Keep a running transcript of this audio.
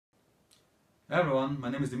Hi everyone, my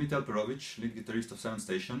name is Dimitri Alperovich, lead guitarist of Seventh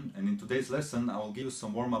Station, and in today's lesson I will give you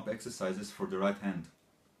some warm-up exercises for the right hand.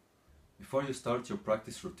 Before you start your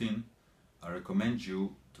practice routine, I recommend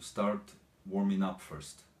you to start warming up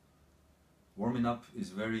first. Warming up is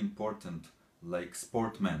very important, like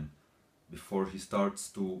sportman. Before he starts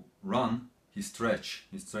to run, he stretch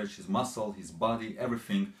his muscle, his body,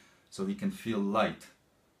 everything, so he can feel light,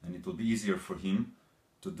 and it will be easier for him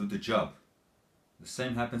to do the job. The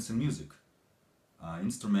same happens in music.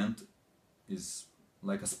 Instrument is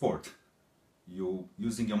like a sport. You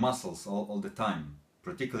using your muscles all the time,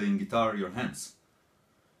 particularly in guitar, your hands.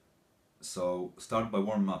 So start by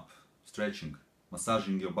warm up, stretching,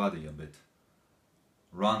 massaging your body a bit,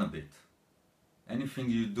 run a bit.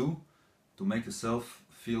 Anything you do to make yourself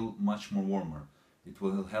feel much more warmer. It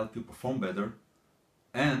will help you perform better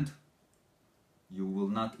and you will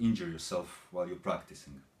not injure yourself while you're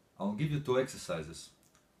practicing. I'll give you two exercises.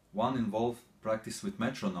 One involves practice with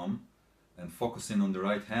metronome and focusing on the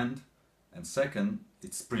right hand, and second,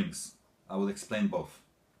 it's springs. I will explain both.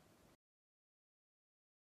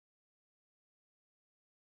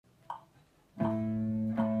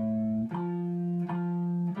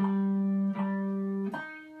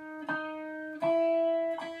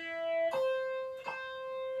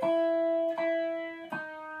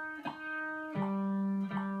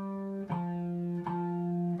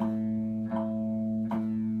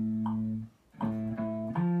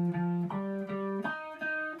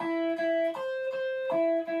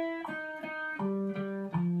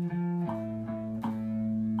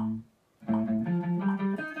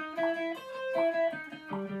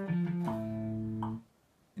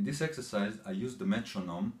 In this exercise I used the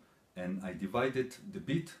metronome and I divided the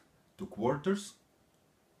beat to quarters,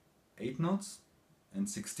 8 notes and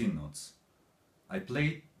 16 notes. I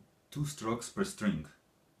played 2 strokes per string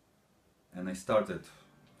and I started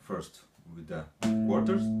first with the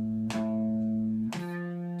quarters,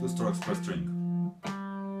 2 strokes per string,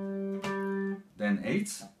 then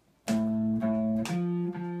 8s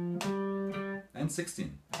and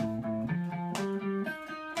 16.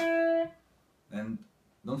 And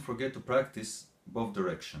don't forget to practice both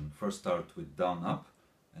direction. First start with down up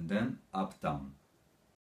and then up down.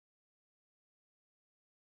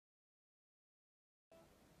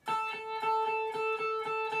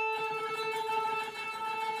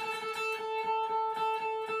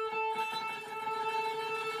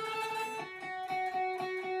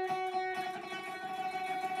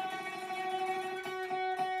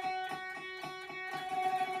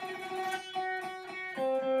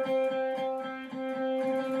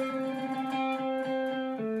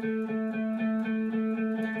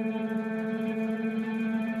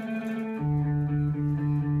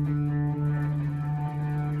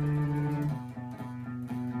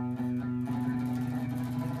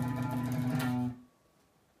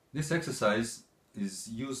 This exercise is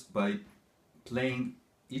used by playing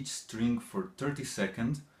each string for 30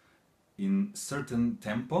 seconds in certain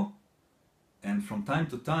tempo, and from time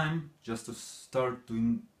to time just to start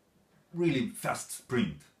doing really fast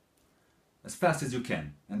sprint, as fast as you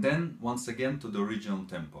can, and then once again to the original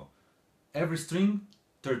tempo. Every string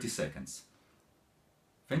 30 seconds.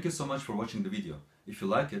 Thank you so much for watching the video. If you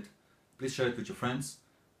like it, please share it with your friends,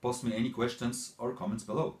 post me any questions or comments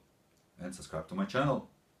below, and subscribe to my channel.